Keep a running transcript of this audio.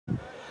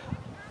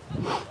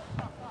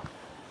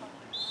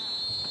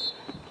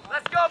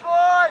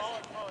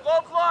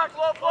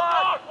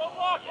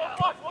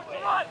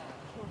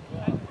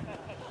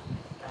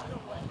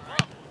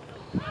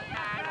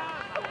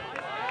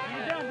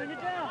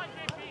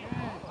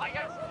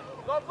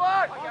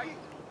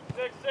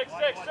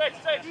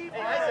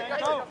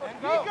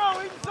Nico,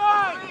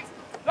 inside!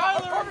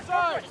 Tyler,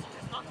 inside!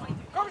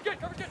 Cover's good.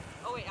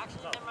 Oh wait,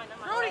 actually, never mind.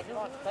 Rudy! Stay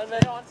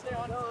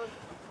on.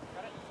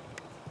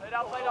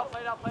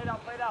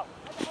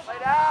 Play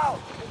it out.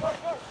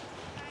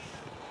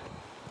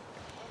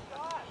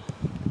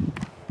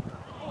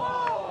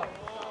 Oh.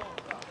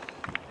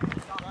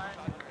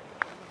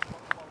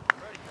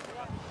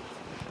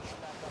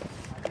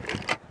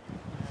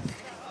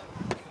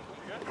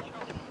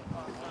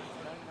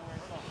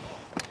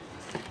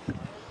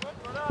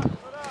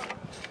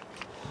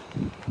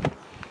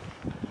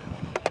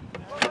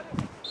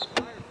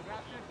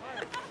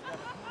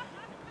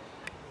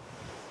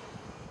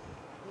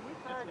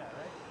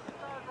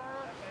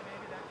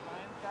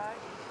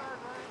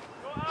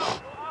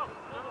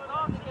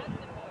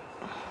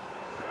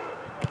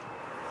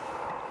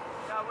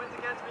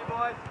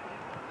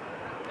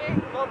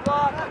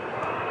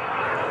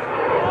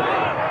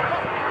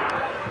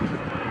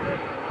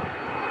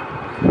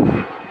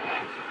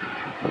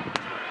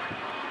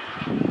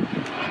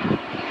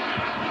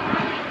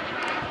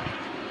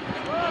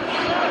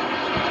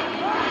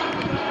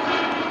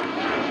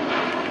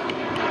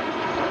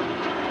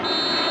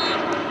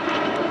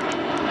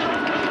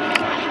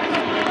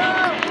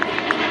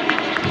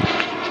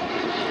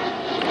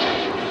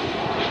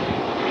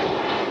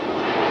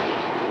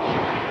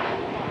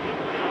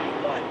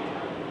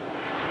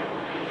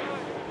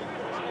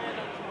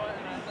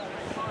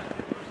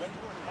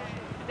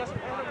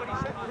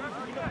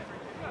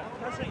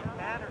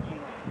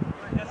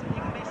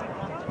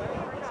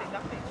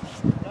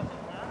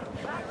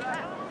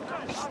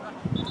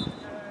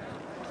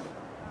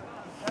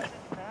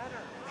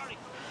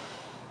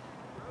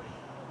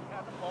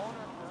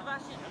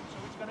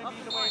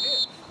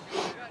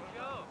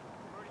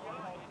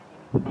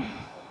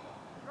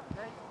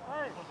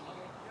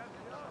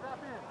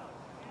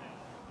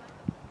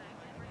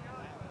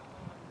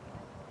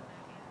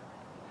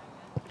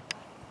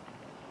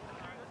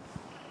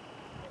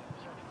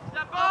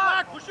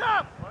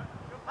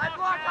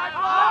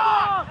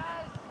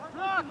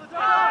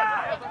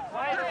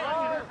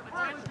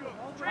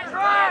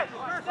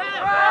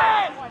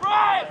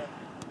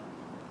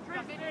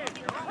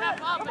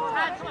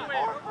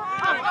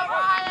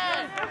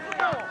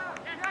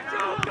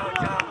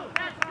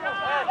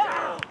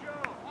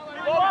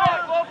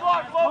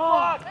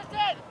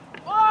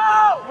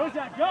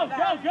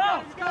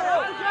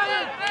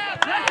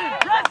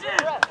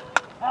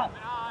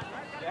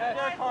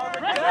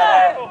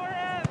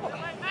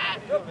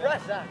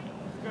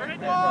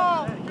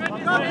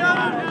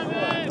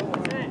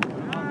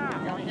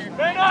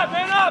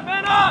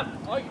 Man up!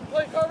 Oh, you can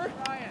play cover?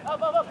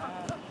 Up.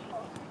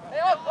 Hey,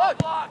 up!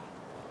 Block!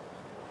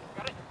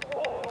 Got it.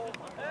 Oh,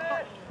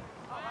 hey!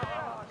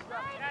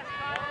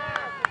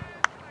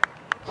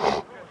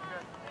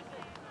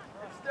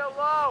 It's still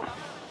low.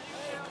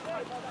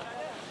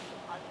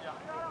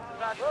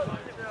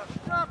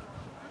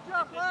 Good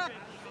job, Black.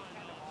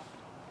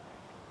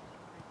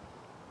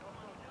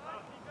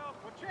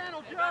 What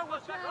channel, Joe?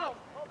 What channel?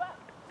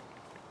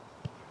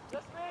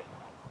 Just me.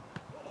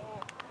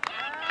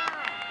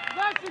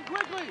 Action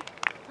quickly!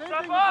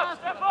 Step up!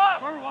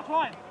 Carmel, watch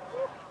line.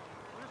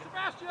 Where's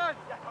Sebastian?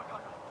 Yeah, go.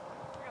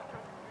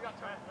 We got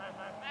time.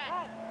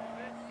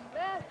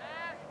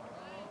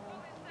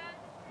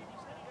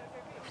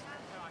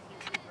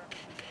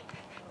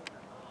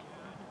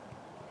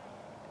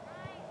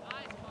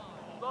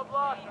 Low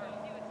block.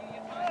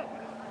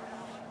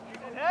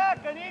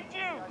 Heck, I need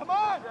you. Come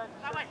on.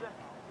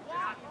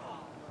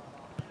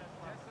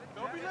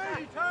 Don't be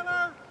lazy,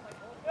 Tyler.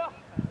 Yeah.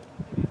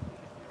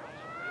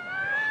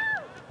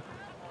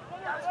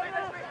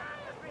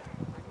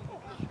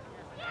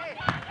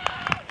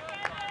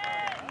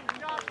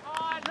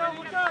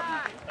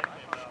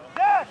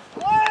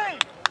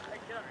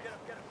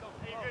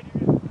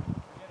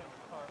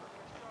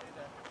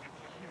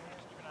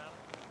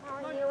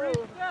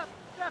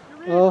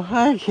 Oh,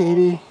 hi,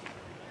 Katie.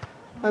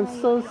 I'm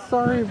so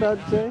sorry about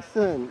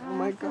Jason. Oh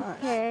my gosh.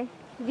 Okay.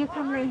 Did you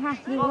come late?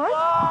 You work?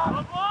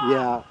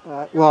 Yeah.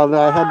 Well,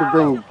 I had to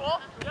bring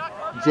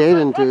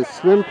Jaden to his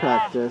swim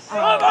practice.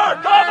 Cover!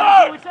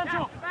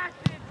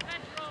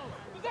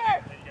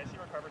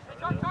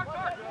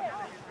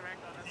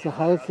 So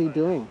how is he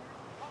doing?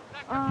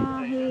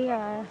 He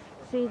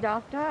see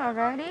doctor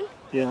already.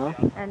 Yeah.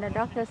 And the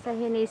doctor said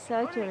he needs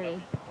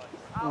surgery.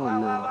 Oh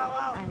no.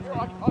 I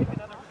know.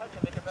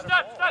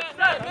 Stop!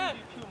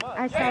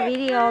 I saw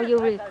video you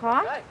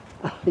record.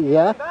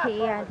 Yeah?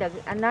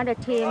 Another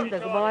team, the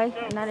boy,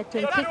 another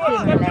team kicked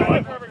him in the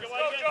leg.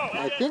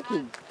 I think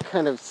he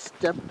kind of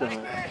stepped on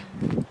it.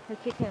 He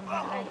kicked him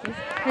like this.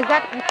 He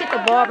kicked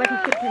the ball, but he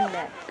kicked him in the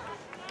leg.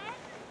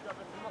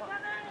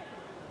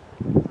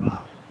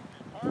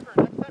 Harvard,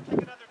 next time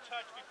take another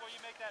touch before you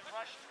make that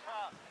rush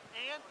cross.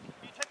 And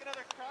you take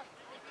another cross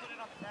and put it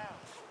on the down.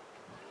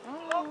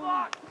 Low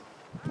block!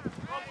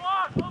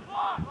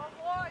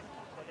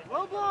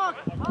 Low block!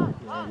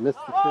 Yeah, I missed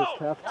the first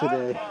half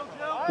today.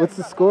 What's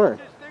the score?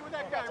 Stay with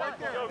that guy right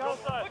there. Go.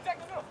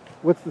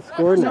 What's the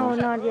score now?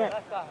 No, not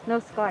yet. No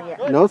score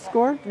yet. No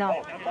score?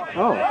 No.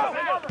 Oh.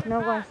 No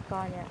one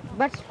score yet.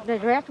 But the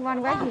red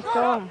one very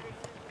strong.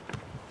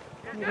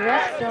 The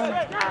red strong.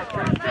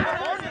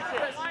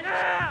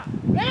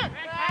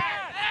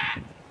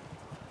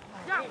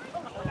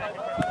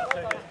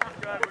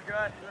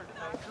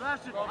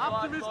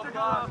 Optimistic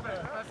on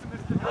offense.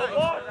 Pessimistic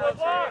on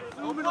defense.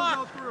 Zooming will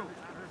go through.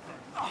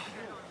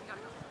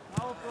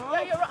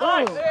 Yeah, you're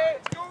right.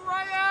 Let's go,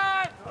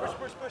 Ryan.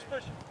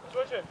 Push.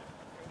 Switch it.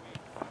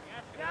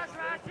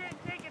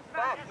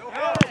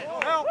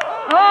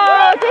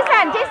 Oh,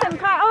 Jason,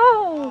 car.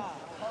 Oh.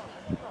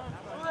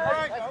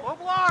 Low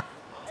block.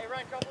 Hey,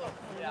 Ryan, come look.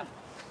 Yeah.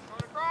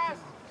 Going across.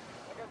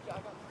 I got.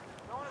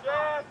 Going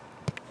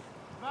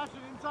smash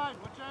it inside.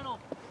 What channel?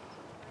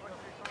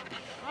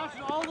 Smash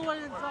it all the way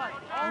inside.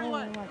 All the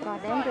way. Oh my God,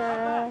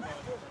 dangerous.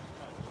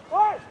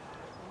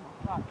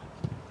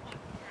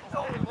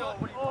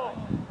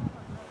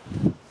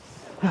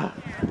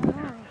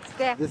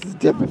 Scared. This is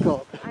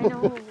difficult. I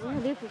know,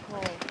 really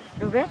difficult.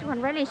 The red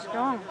one really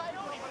strong.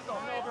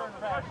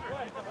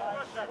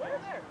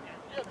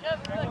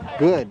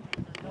 Good.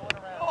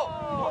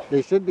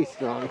 They should be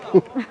strong.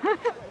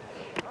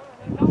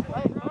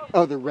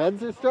 Oh, the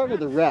Reds are strong or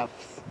the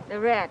refs? The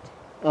red.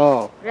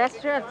 Oh. Red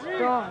strong.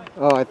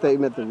 Oh, I thought you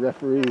meant the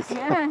referees.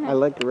 I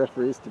like the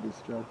referees to be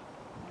strong.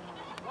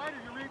 Wider,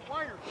 you read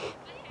wider.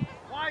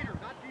 Wider,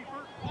 not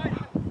deeper.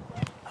 Wider.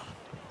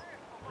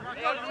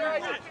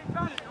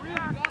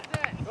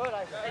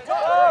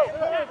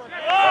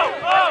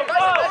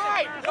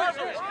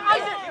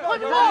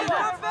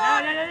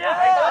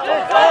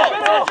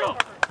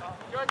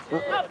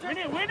 Good,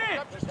 Win it!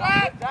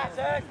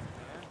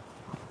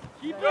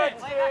 Keep it!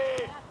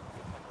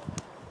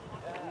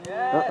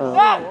 Uh-oh.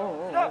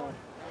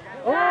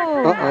 Oh.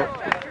 Uh-oh.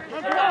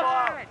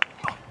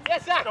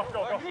 Yes, Zach! Go.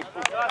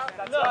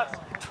 That's us.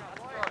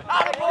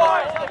 Out of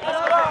boys!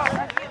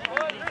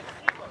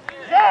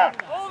 Yeah!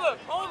 Hold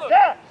him!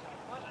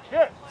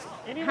 Yeah!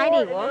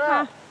 Heidi work,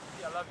 huh?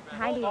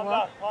 Heidi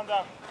work.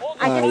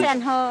 I can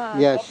send her.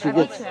 Yeah,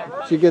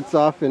 she gets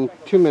off in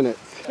 2 minutes.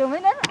 2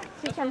 minutes?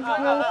 She can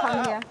move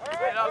from here.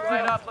 Play it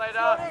up.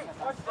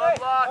 Slow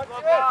block.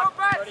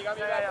 Ready, got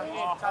me back.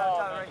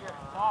 Tyler, right here.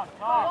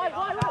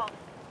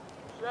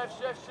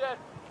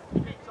 Shift.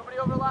 Somebody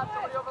overlap.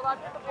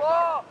 Get the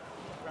ball.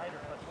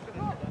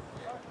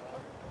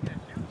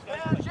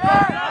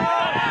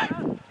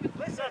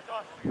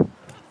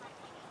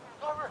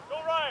 Cover. Go,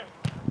 Ryan.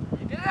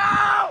 Get it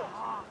out.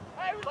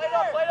 Play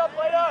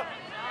it up.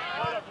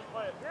 Just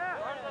play it.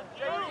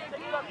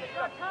 Take it up.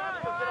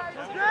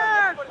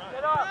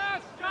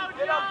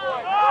 Get up, boy.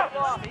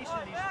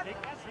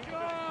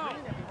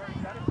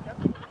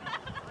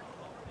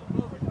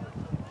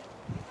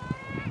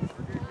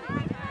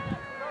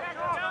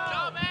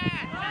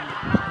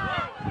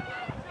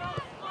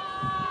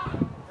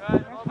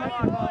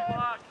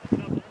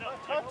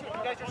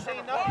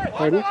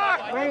 Pardon?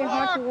 Very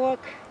hard to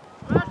work.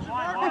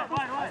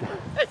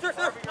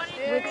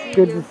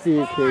 Good to see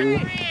you,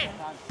 Katie.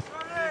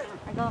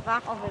 I go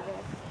back over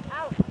there.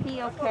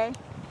 He okay?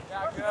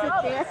 Sit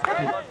there.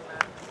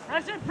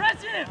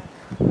 Press him!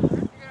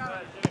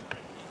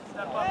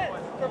 Step up, boy.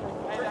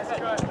 Hey, that's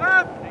good.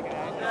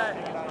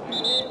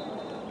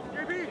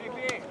 JB!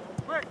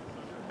 Quick!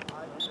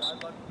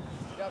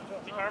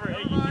 Carver,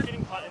 hey, you're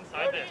getting caught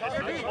inside there. I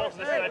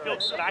feel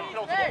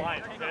backpedal to the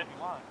line, okay?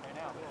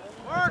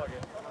 Work!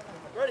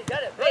 Brody,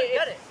 get it!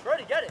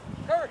 Brody, get it!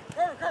 Curve!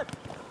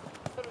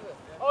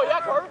 Oh, yeah,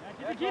 curve!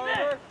 Keep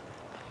it!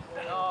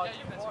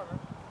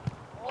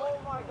 Oh,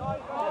 my God!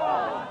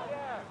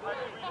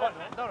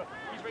 No,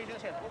 he's raising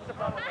his hand. What was the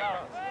problem with that?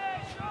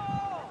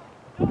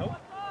 Nope.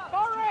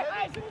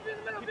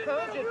 He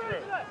pulls it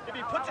through. If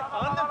he puts it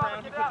on the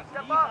ground, he puts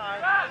his knee high.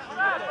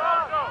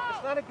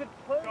 It's not a good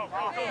play. Go.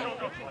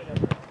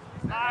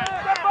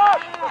 Step up!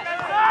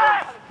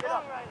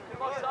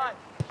 Get outside.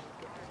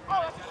 Oh,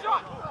 that's a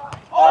shot!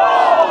 Oh!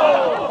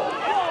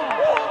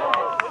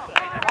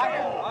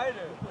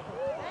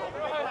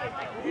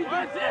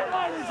 That's it,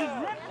 Riders. Just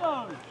rip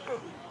those.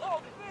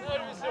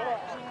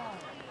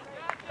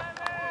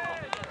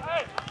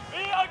 Hey,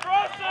 be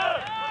aggressive!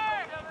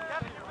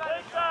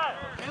 Take that!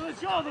 Hey, let's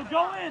go. They'll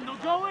go in.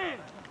 Let's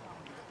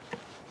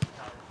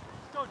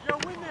go, Joe.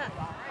 Win that.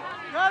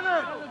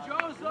 Kevin!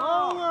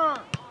 Lower!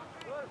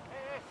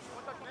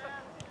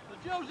 The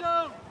Joe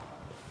zone!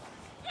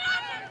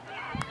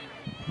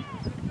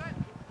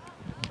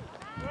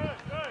 Good.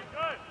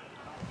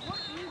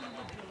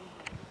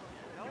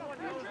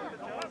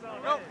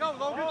 Go,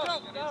 Logan,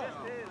 go!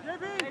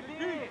 JB!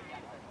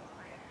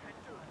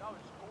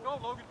 Go,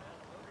 Logan!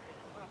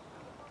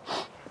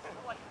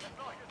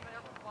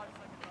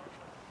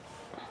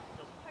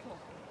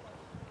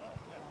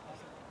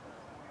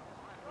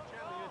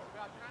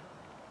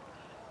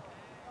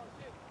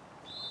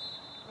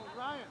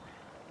 Ryan,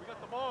 we got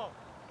the ball.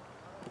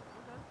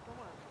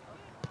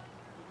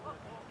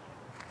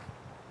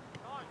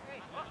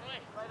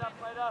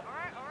 Play it up.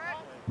 All right.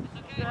 It's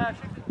okay.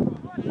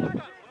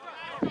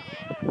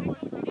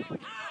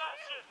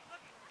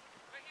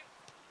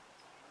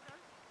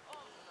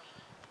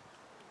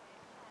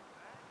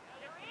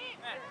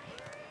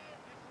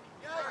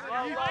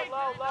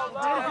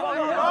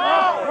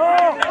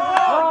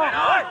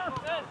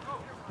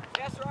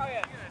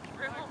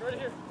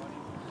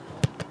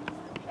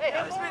 Hey,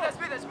 that's me.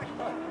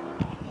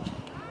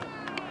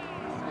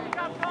 You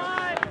got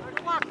 5.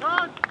 Good luck,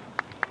 Con. You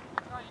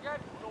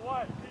good? Go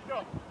what?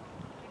 Go.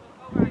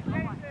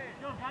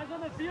 Yo, guys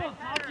on the field,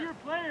 talk to your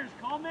players.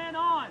 Call man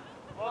on.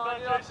 Well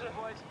done, Jason.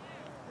 Boys.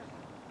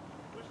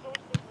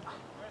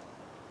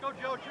 Go,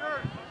 Joe. It's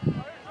yours.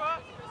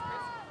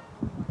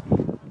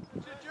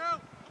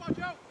 Joe. Come on,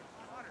 Joe.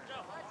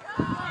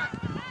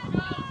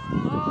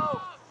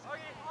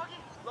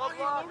 Low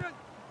block. Get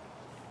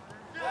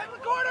in the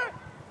corner.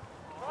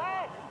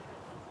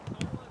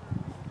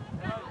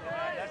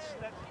 That's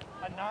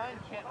a 9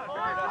 can't hold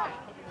it up. It's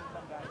putting in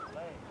some guy's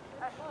leg.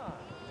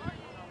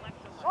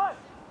 One.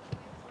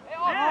 Hey,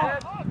 all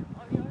good.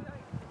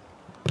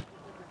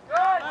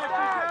 Good.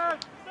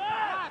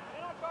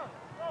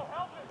 Go,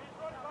 help him. He's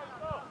running by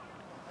himself.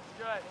 That's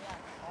good.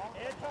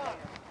 Anton,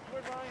 you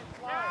and Ryan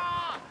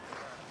slide.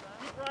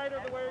 Keep Ryder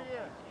the way he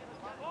is.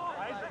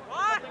 Isaac,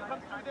 something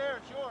comes through there,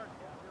 it's yours.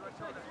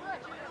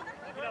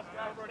 Open up,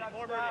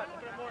 more, Brady.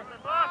 Open up more.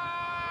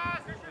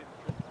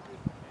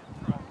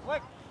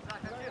 Quick.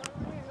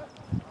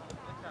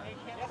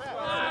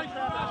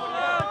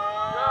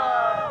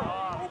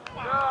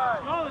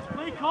 Go, let's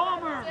play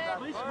calmer.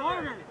 Play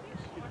smarter.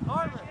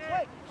 Calmer.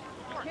 Quick.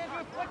 You can't do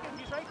it flicking.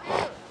 He's right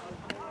there.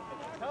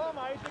 Tell him,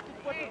 Isaac,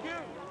 it's what to do.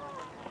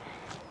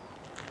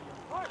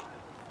 Good.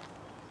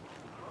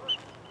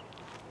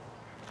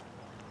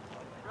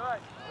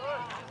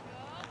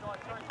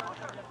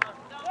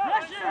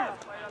 Pressure!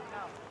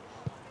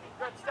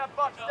 Good.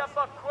 Step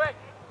up, quick.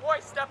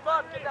 Boys, step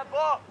up. Get that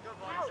ball.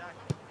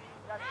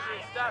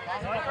 Step.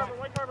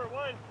 White Carver,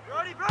 one.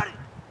 Brody.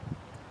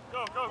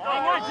 Go. Go.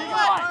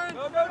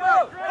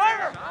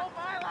 Carver.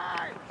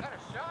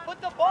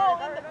 Put the ball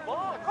in the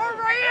ball.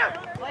 Carver right here.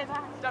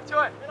 Step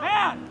to it.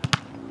 Man.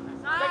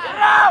 Get it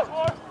out.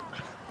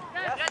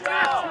 That's us.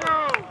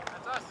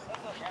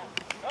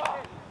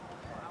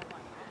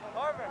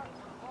 Carver.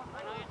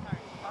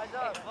 Eyes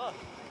up. Look.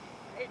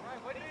 Hey,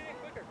 Ryan, why did you get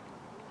quicker?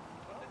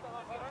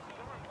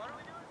 What are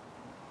we doing?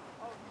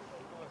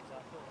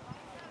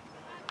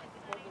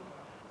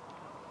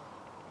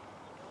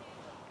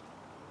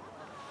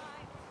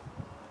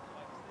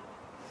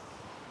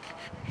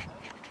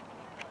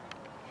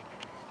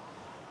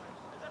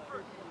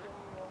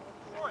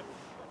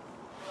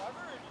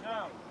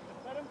 No,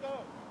 just let him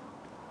go.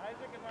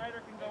 Isaac and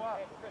Ryder can go up.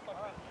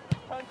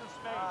 Tons of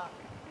space.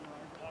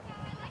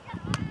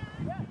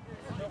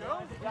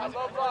 Yeah,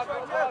 low block.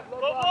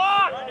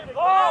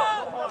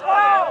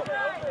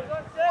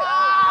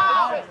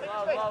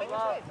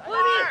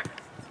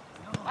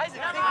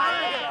 Isaac,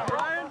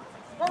 Ryan.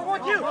 Carver,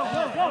 1-2. Go.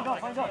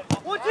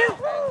 1-2.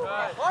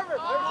 Carver,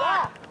 where's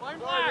that? Line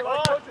black.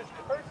 Coach is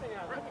cursing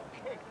at him.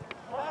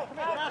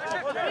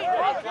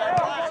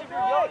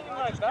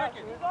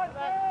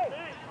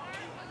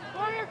 Go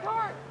to your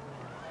court.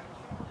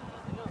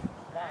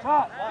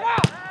 Top.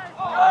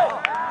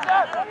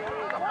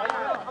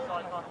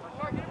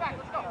 Get it back.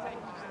 Let's go.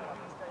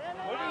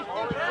 What do you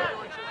think?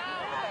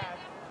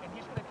 And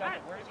he's going to cut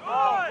it. Where is he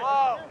going?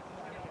 Whoa.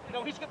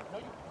 No, he's going to... No,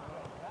 you...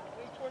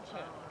 He's towards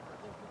him.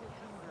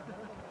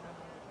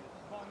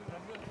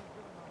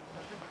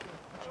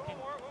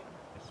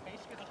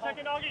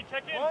 Second doggy,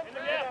 check in. In the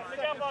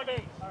gap,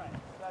 doggy. All right.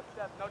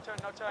 Step. No turn.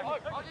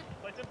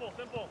 Play simple.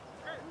 Go.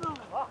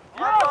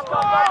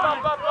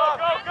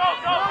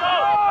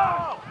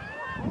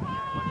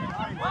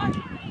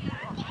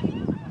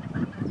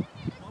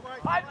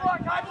 High block.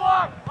 You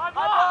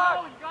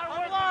gotta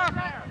win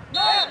there.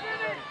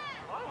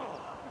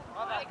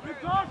 You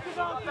talked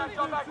about that.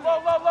 Go back. Low. Go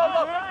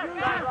back.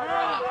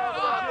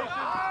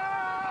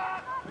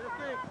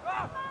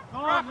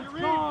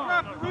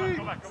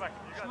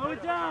 Slow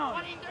it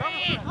down.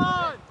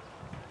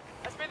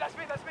 That's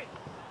me.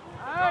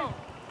 Hey.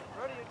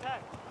 Ready to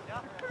attack.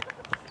 Yeah.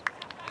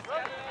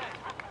 Ready.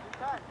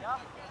 Attack. Yeah.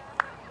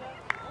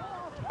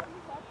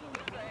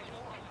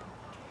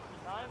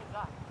 Time is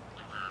up.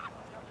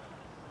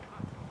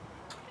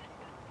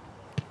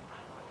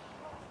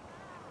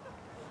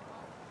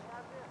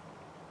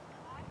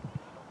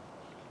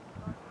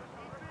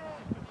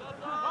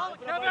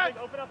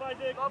 Open up,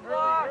 Isaac. Low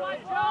block. Low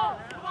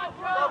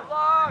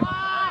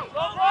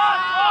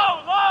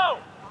block. Low.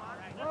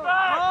 Get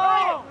back.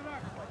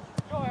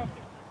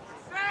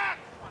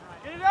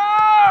 Get it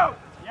out.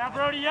 Yeah,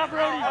 Brody. Yeah. All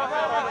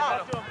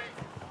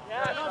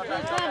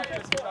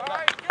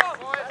right, go,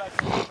 boys.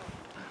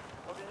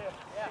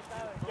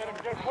 Get him.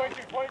 Point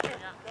you.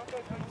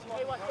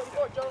 Hey, watch, go to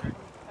court, Joe.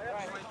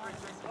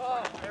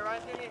 Hey,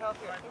 Ryan's gonna need help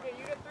here. Okay,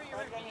 you get 3, you're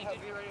ready to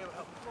help. Be ready to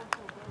help.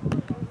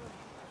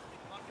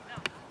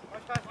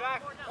 Watch pass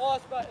back. Oh,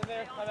 spot in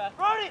there. My bad.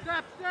 Brody!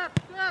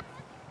 Step.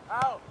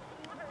 Out.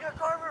 Yeah,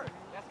 Carver.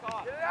 Yes,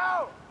 call. Get it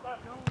out.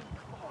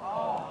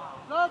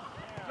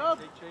 Sub.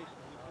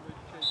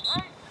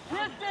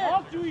 Tristan.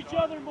 Talk to each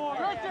other more.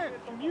 Tristan.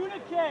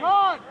 Communicate.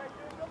 Gone.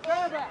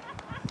 Center back.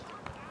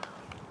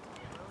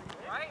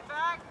 Right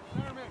back.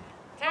 Center mid.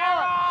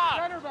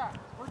 Center back.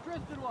 Where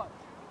Tristan was.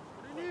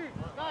 What do you need?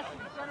 Sebastian,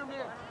 center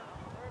mid.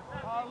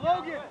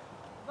 Logan.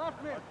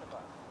 Left mid.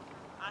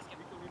 Ask him.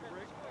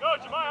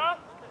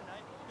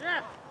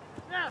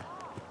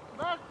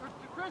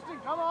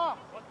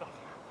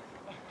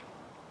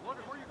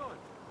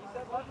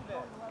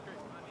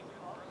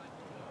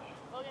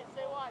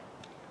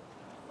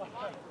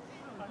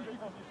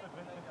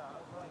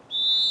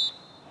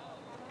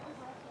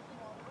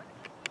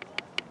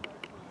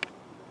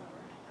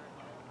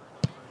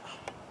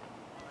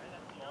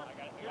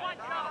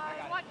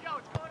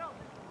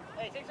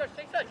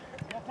 got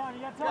time.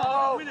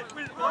 Win it.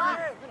 Get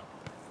back.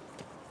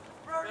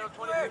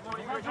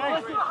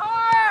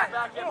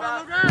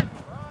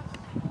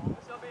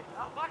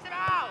 Box him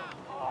out!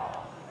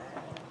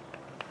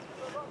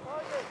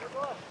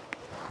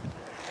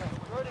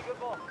 Brody, good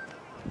ball.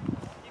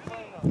 Keep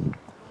playing those.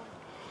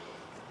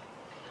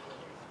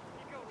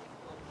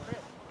 Hey,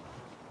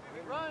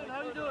 Ryan,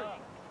 how you doing?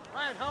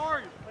 Ryan, how are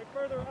you? Play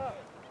further up.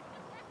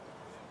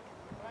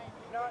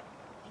 You know what?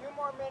 A few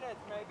more minutes,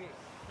 maybe.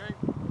 Okay.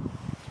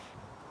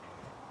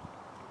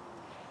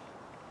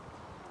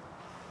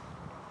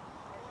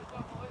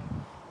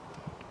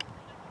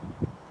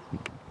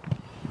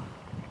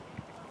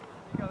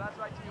 Nico, that's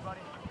right to you,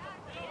 buddy.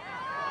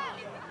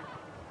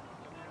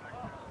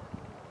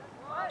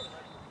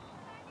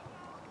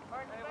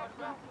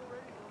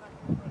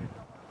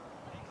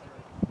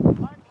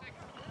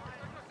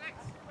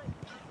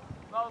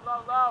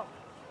 Low. I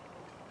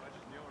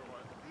just knew or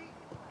what?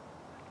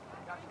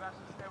 Got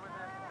Sebastian, stay with it.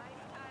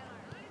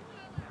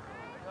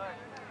 Good.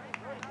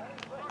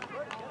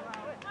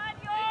 They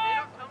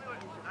don't tell me what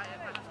I am.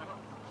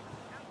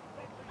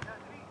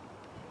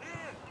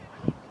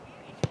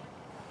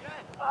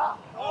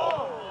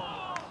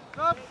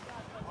 Stop.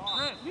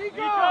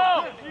 Nico!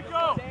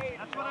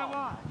 That's what I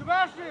want.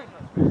 Sebastian,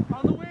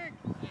 on the wing.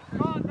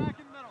 Ron, back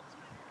in the middle.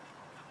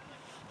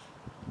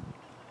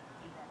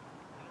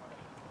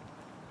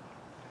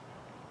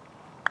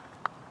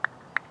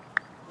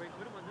 Wait,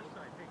 put him on this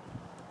side. Hey.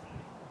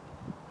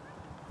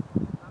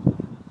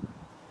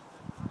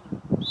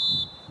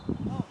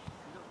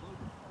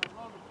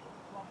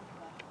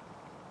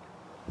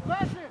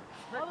 Sebastian,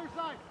 other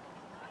side.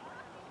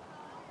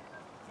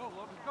 Go,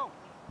 Logan, go.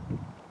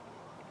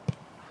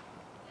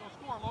 Go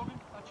score, Logan.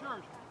 That's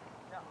yours.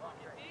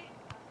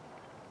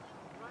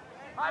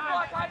 High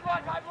block! High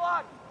block!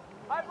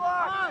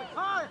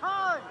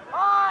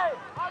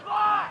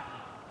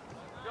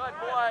 Good,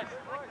 boys.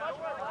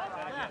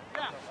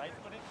 Yeah. Right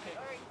foot is kicked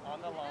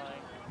on the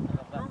line. On the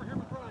left. Over here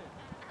with Brian.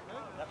 Okay?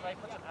 Left right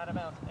foot's out of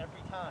bounds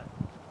every time.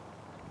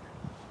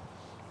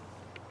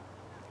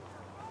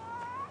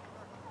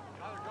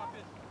 Tyler, drop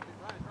in.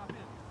 Ryan, drop in.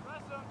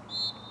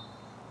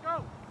 Go.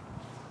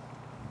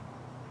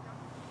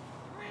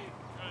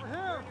 Over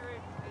here.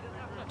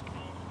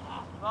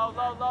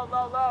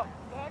 Low.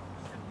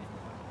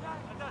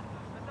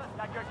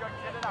 Yeah, good.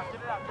 Get it out.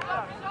 Step.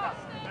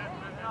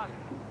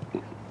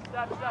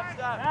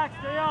 Max,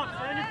 stay up.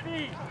 Stay on your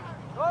feet.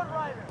 Good,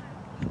 Ryder.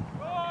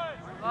 Good.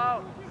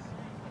 Low.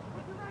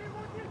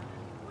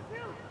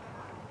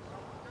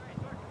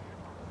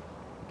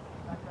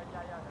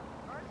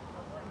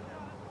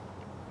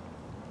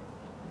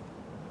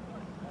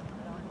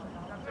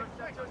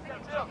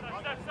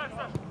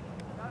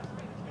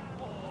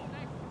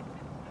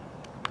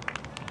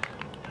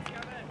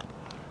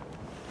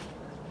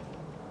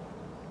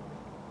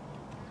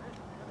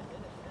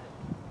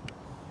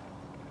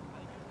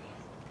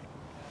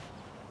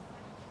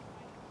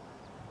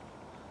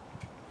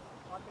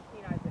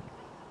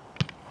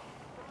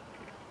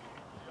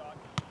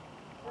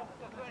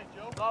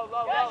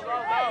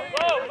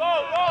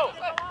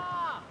 Step.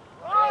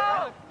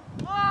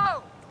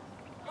 Low.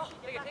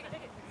 Take it.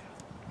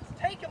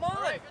 Take him on.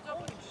 Holy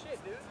shit,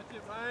 dude. That's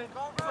it, Ryan.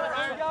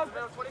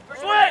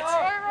 Switch!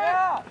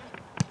 Yeah.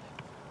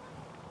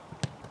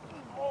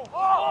 Come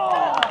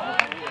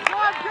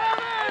on,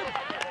 Kevin!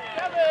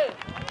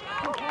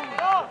 Go! Keep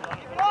it up!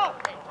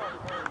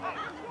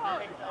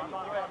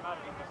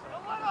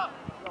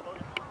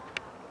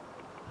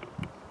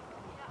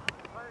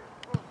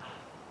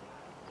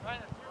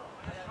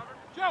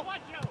 Joe! Come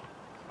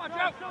on,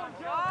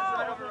 Joe!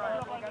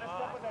 Gotta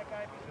step with that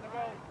guy if he's gonna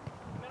go.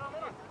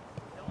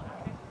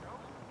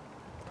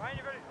 Ryan,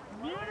 you ready?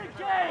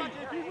 Communicate!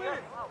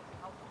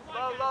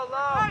 Low.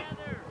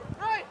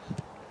 Right!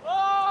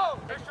 Oh!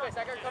 Next choice,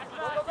 I gotta come. Go.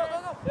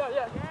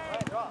 Yeah.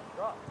 Right, drop.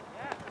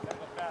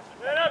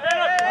 Head up!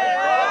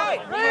 Right.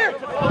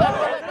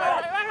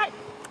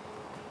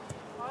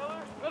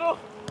 Middle.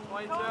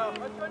 22.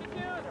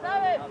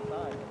 7.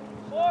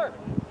 4.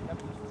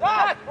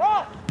 Stop!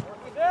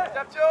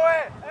 Step to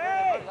it.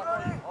 Hey! Come,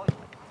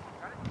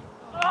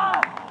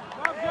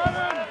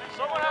 Kevin!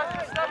 Someone has to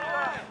step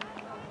around.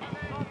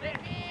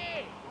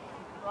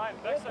 Ryan,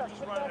 next time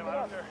just run him. I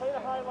don't care. Play the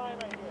high line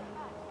right here.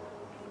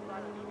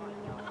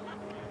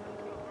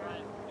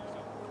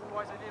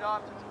 Boys, I need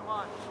options. Come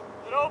on.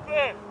 Get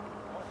open!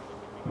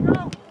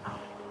 Go!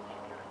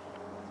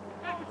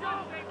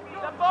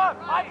 Step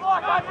up! High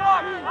block,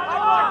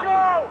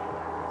 go!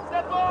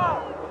 Step up!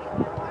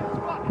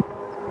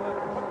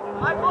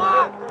 High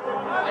block!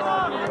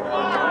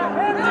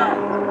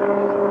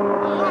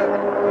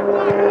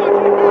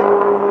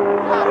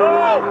 Go!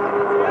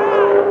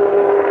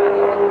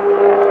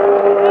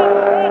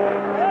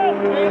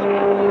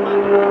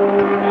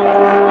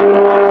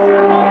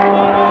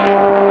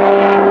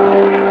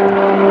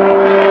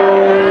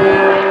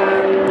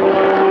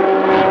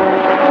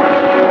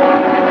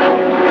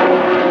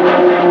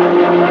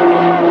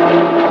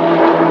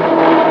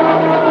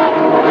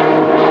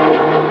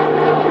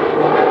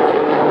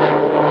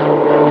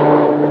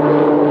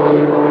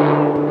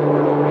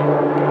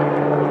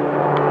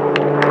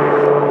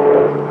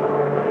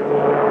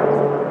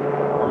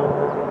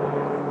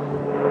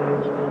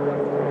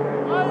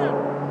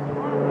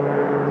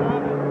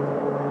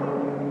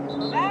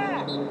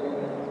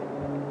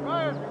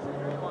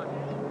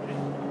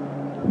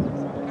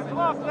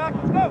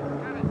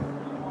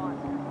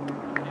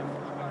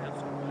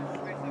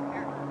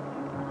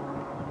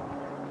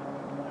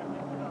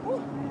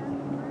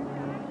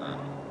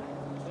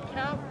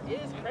 Calf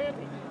is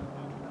cramping.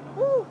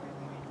 Woo!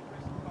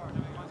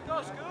 Let's go,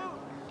 Scoot.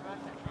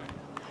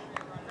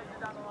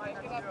 It's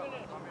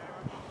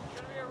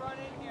gonna be a run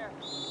in here.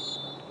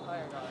 Oh,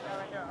 here we go.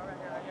 Right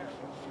here.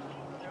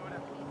 Okay,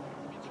 whatever.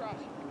 Be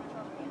trust.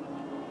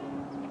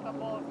 Get that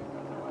ball if it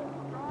goes away.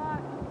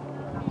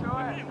 Do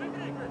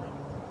it.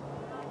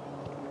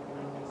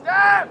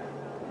 Step!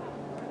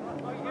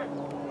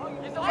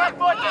 Use the left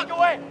foot, take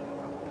away.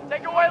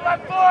 Take away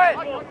left foot.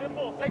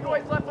 Take away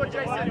his left foot,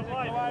 Jason.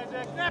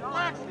 Snap,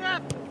 black,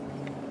 snap.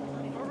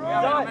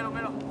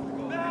 Middle.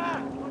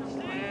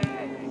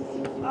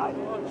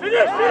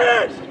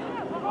 Finish!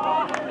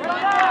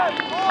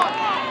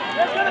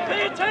 They're gonna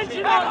pay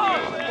attention on you!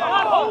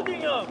 Not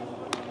holding him!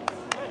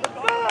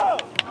 Go!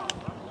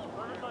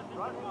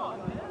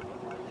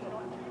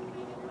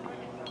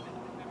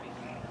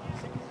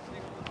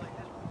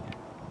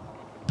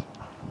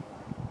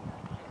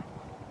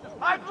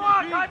 High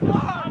block! Go!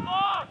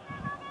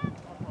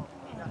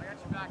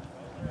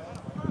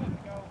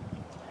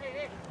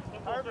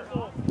 Carver.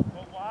 Go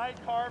wide,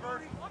 Carver.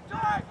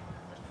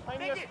 There's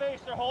plenty of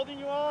space. They're holding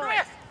you on.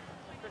 Chris!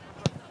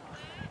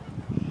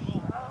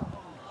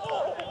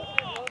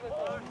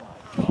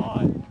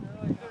 God.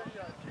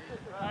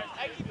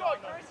 Hey, keep going,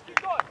 Chris. Keep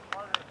going.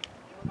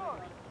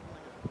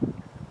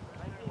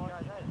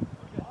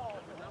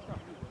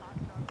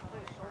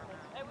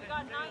 Hey, we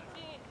got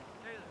 19.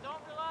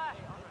 Don't relax.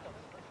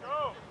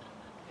 Go!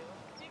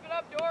 Keep it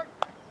up, Dork.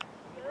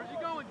 Where's he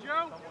going,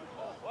 Joe?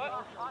 What?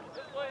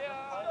 This way,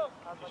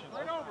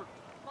 Slide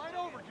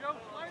over, Joe.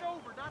 Slide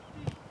over, not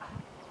deep.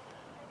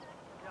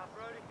 Yeah,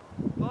 Brody.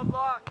 Low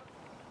block.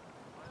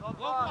 Low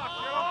block,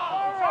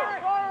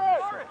 Joe.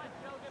 Sorry.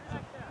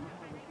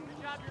 Good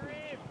job,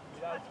 Yareem.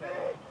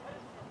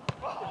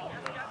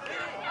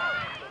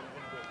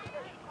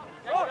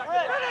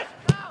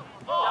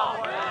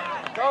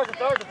 Throws.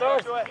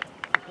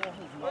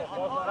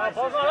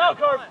 Ball's not out,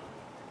 Carver!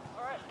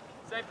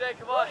 Same thing,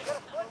 come on.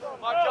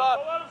 Mark up.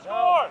 Let him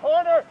score!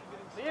 Corner.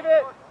 Leave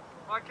it.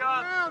 Mark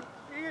up.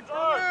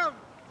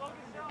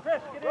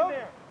 Chris, get in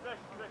there.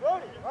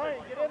 Ryan,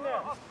 get in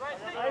there.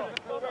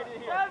 Isaac, go right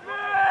in here.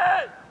 Kevin!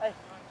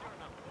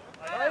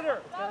 Ryder.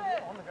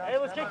 Hey,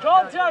 let's get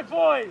contact,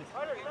 boys!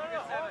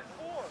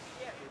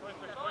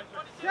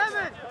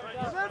 Kevin,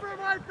 remember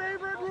my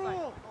favorite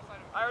rule.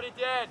 I already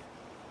did.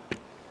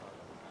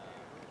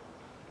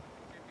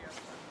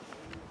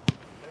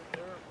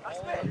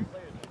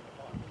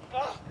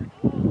 Go!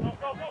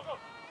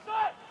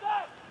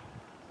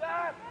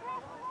 Stop!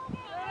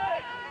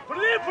 Put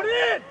it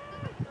in!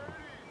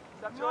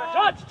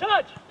 Touch! Come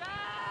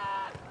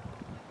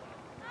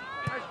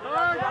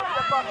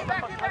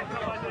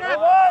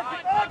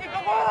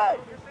on!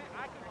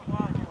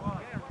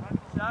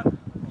 Stop.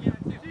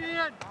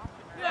 Yeah.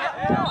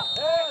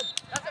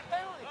 That's a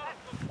penalty.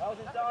 That was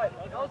inside.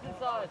 That was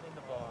inside.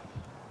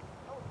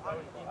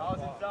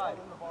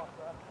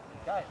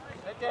 Guys,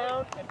 sit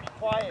down and be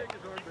quiet.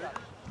 Is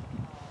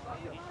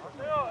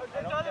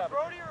that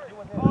Brody or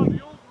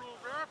Augie, old rule,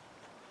 ref.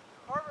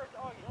 Carver? It's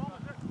Augie. Come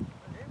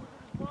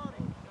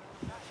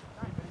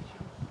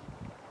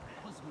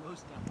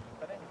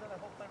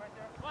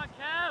on,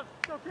 Kev!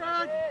 Go,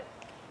 Craig.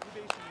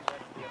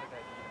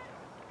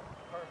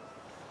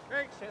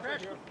 Hey,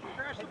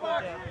 crash the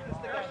box.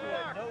 Crash the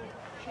box.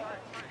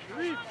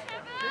 Leave.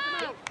 Take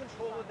him out.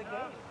 Control of the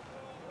game.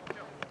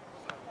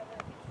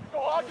 Go,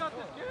 I got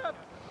this, Gab.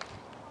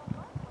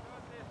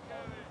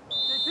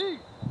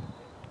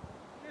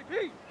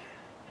 JP,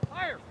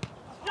 higher.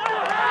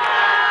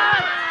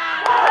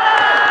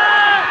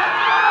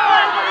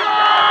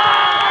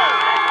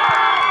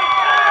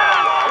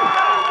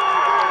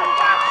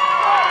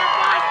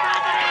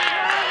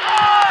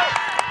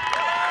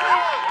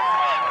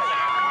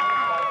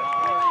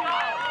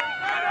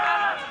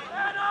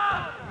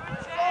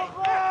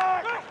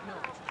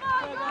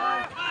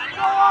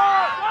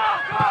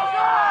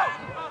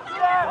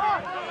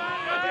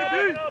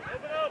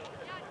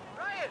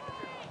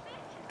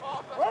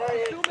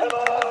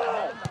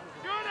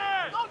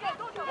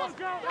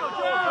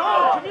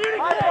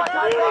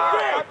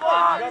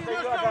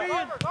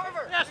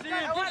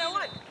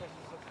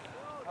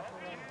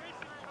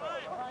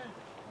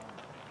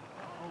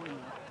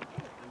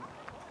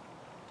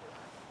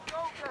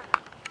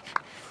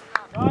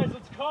 Guys,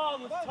 let's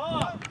calm, let's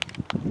talk.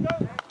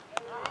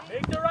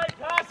 Make the right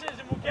passes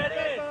and we'll get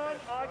in.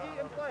 Augie,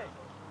 and play.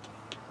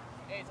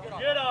 You're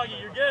good,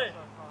 Augie, you're good.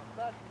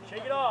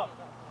 Shake it off.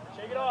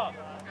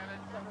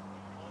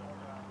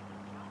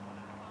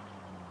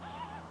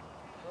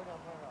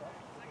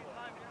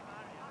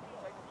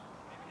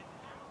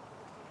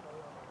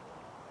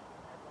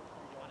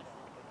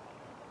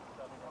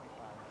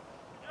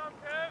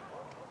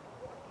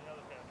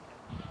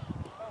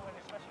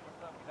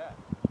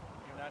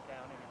 You're not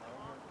down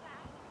anymore.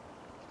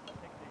 I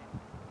think the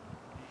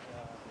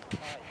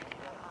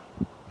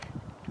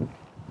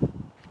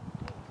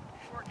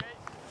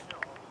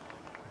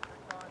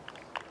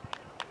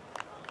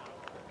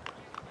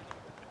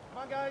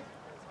guys.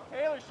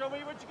 Taylor, show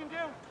me what you can do.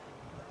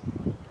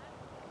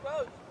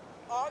 Coach,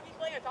 Augie's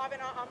playing a top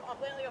end. I'm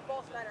playing like a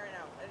false center right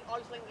now. And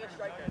Augie's playing like a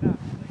striker.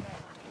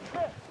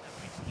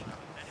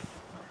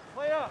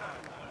 Play up.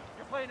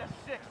 You're playing a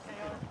 6,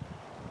 Taylor.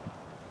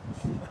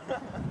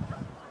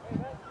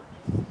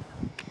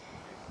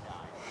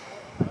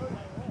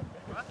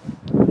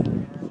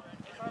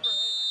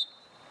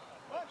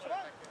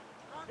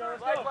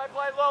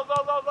 Play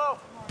low.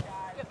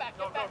 Get back.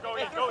 Go.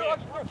 Hey, Go.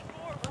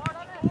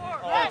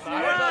 Yes,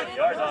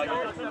 Yours.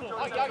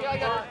 I got it.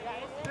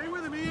 Stay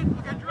with him, Ian.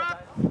 Okay, drop.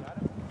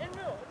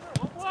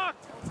 One block.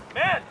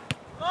 Man.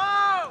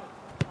 Oh!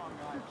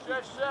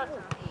 Chef.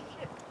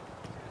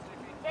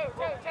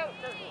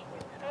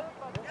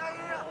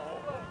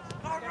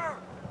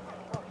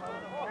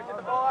 Get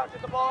the ball out.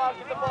 Get the ball out.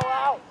 Get it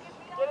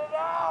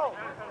out.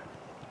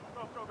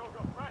 Go.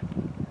 Right.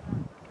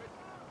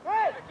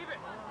 Good. Keep it.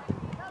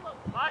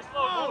 Nice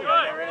low. Good.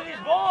 Get rid of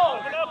these balls.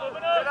 Open up.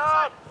 Get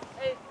up.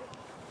 Hey.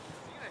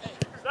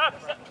 Stop.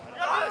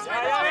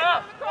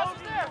 Yeah. Cross the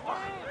stair.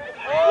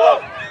 Oh!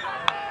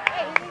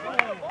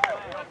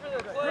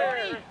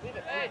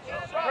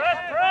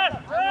 Press.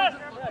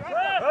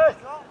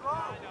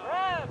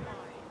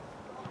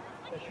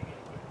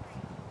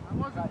 I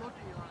wasn't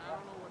looking, Eli. I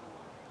don't know what it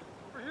was.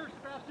 Over here,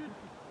 Sebastian.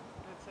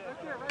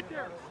 Right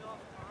there.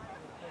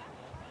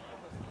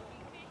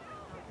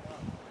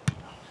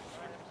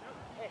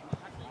 Hey,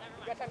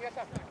 you got time.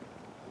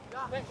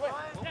 Win.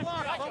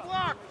 Don't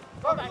block.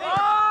 Go back.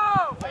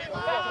 Oh!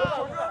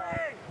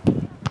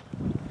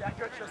 Yeah,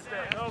 good just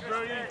there. Go,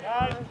 Brody.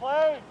 Guys,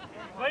 play.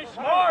 Play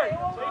smart.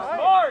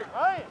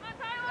 Right.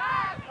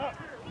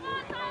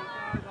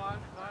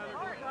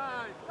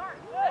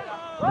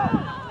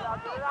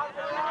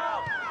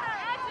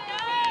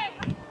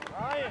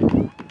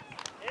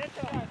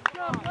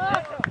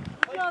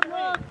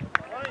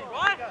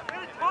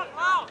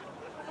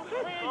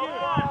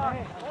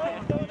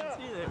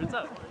 What's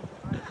up?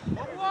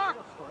 Let's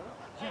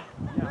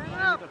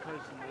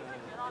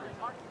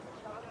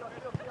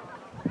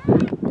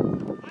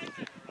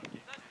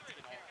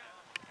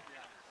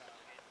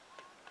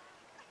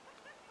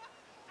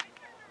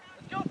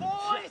go,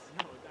 boys.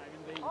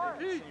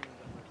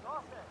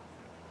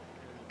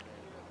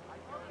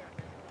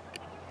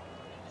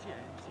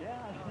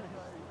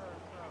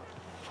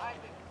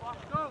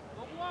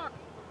 Go block.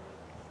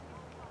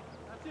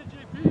 That's it,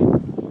 JP.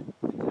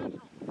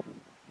 Central.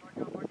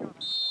 Back up.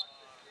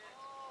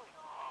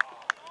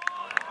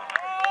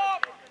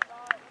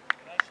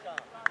 Nice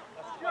job.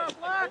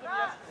 Black.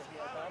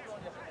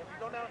 If you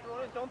go down,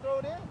 don't throw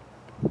it in.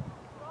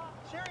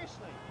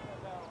 Seriously.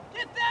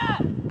 Get that.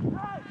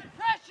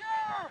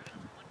 Pressure.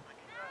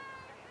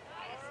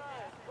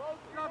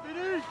 Good job, BD.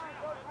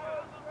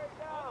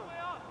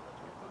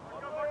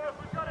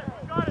 We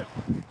got it.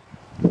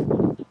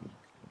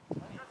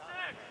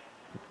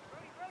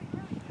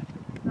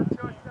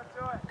 Step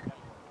to it.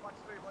 Watch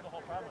three. The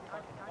whole problem.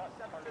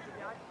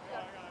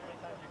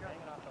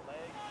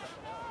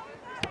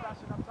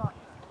 Sebastian, up top.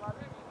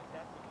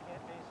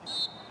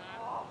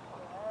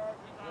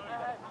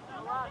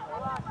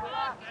 Relax.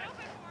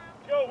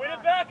 Joe, win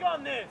it back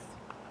on this.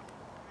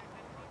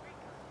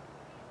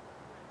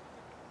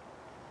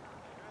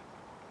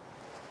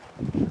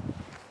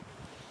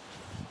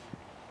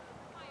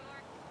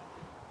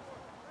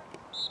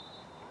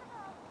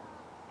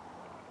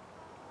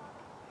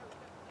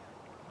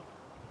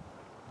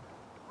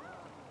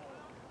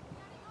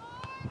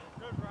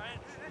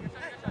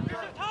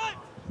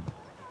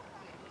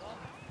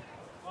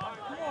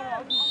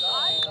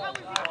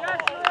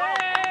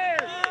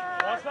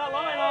 Watch that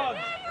line, Augie.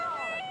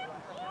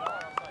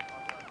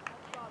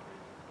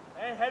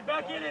 Hey, head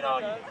back in it,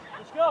 Augie.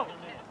 Let's go.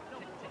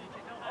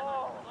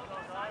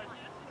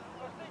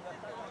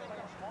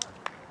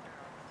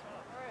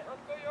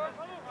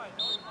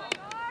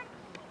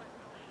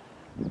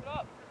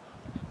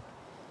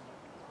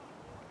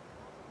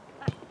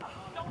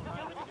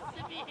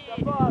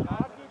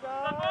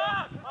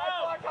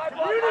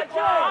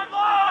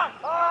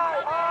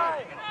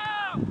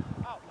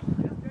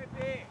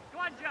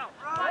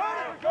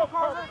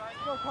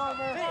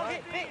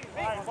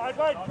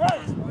 Wide,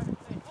 press!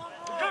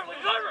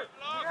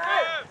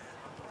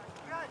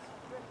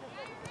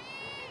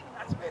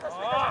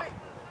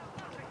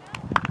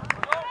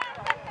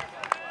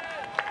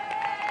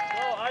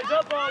 Eyes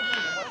up, Augie.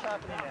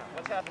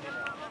 What's happening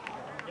now?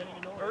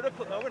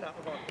 Vertical, no we're not,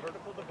 we're going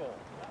vertical to goal.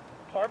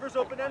 Carver's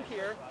open end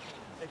here,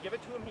 they give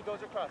it to him, he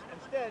goes across.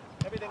 Instead,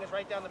 everything is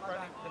right down the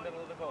front, the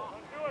middle of the goal.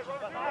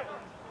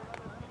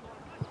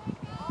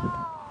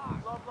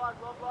 Low block.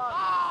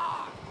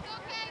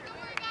 Okay, don't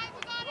worry guys,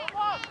 we got it.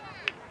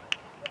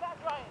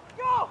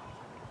 Go.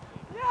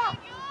 Yeah.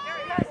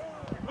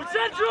 Look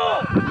central.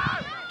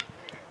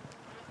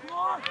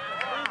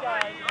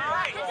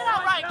 Kick it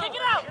out, Ryan. Kick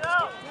it out.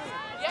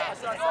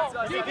 Yes, let's go.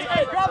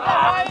 Hey, grab that,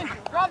 Ryan.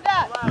 Grab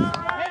that.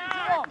 Hand it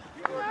to him.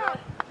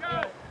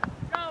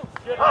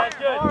 Good, man,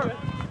 good.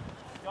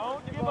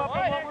 Don't give up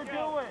on what we're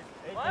doing.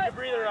 Hey, take a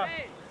breather up.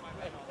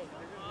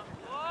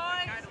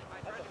 Boys.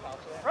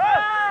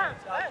 Press!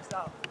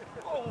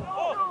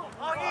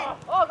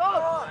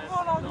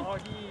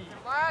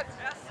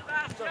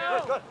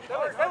 Good. Stay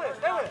with it.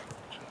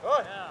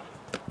 Good.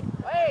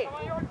 Hey!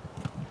 Up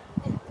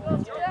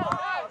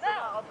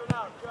and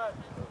out. Good.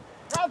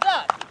 Round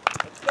that!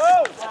 Let's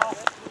go.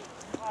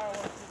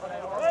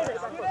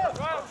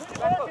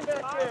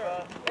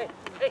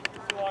 Hey!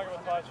 Too long of a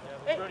touch.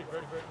 Hey. Ready.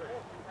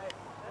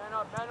 Man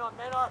up!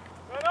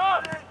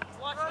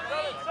 Watch the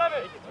lead!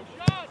 7.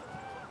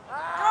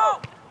 Go!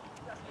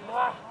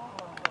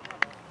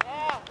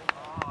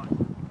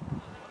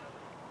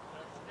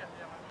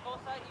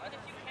 Both sides, even if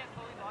you can't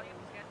fully body him,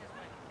 just get this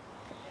way.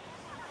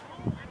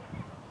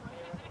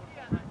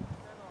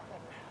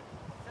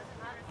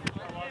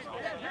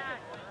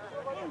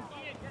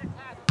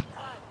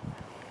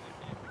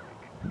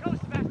 Go,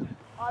 Sebastian!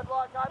 High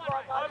block.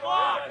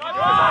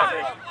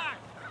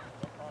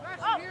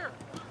 Sebastian, here.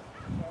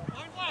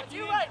 That's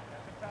you right!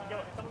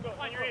 Someone go. Come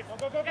on, you're in. Go.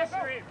 Yes,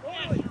 You're in.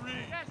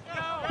 Yes, go!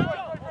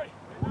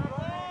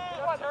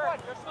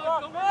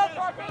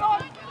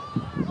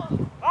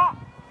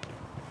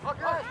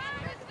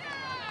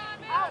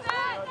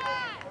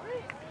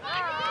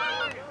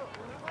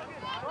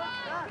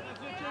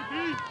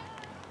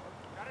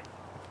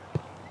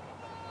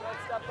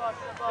 Step up.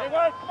 Hey,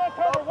 Wes, come on,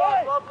 cover,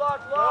 Wes. Low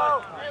block,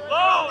 low.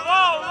 Low.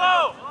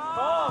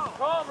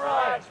 Calm,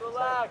 relax.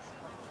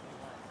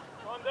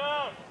 Calm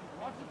down.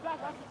 Watch the back.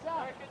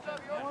 Good job,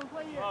 York.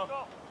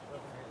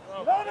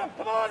 Let him,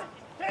 come on,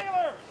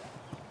 Taylor.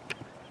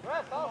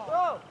 Rest, I'll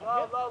throw.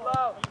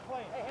 Low.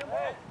 Play.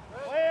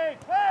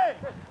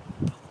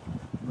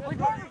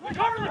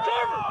 Recover.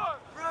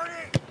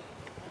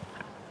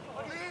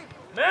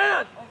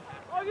 Man.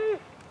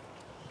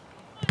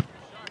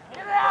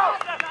 Get it out!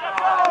 Grab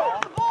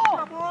the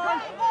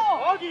ball.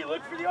 Augie,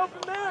 look for the open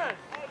man.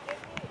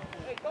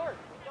 Hey, Thor, you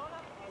don't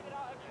have to take it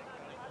out every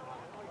time.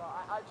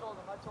 I told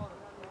him.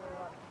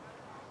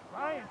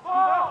 Ryan, speed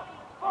up.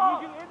 I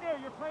need you in there.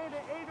 You're playing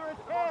an 8 or a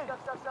 10. Step.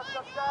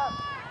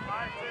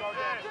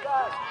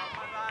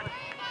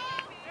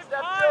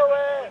 Step to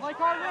it. Play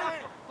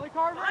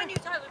Carver. Behind you,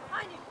 Tyler,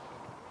 behind you!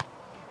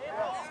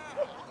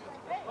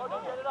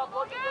 Logan, get it up.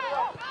 Bring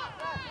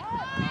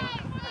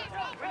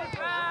it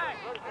back!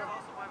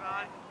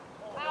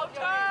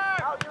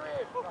 Out, you're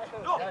in.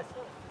 Go.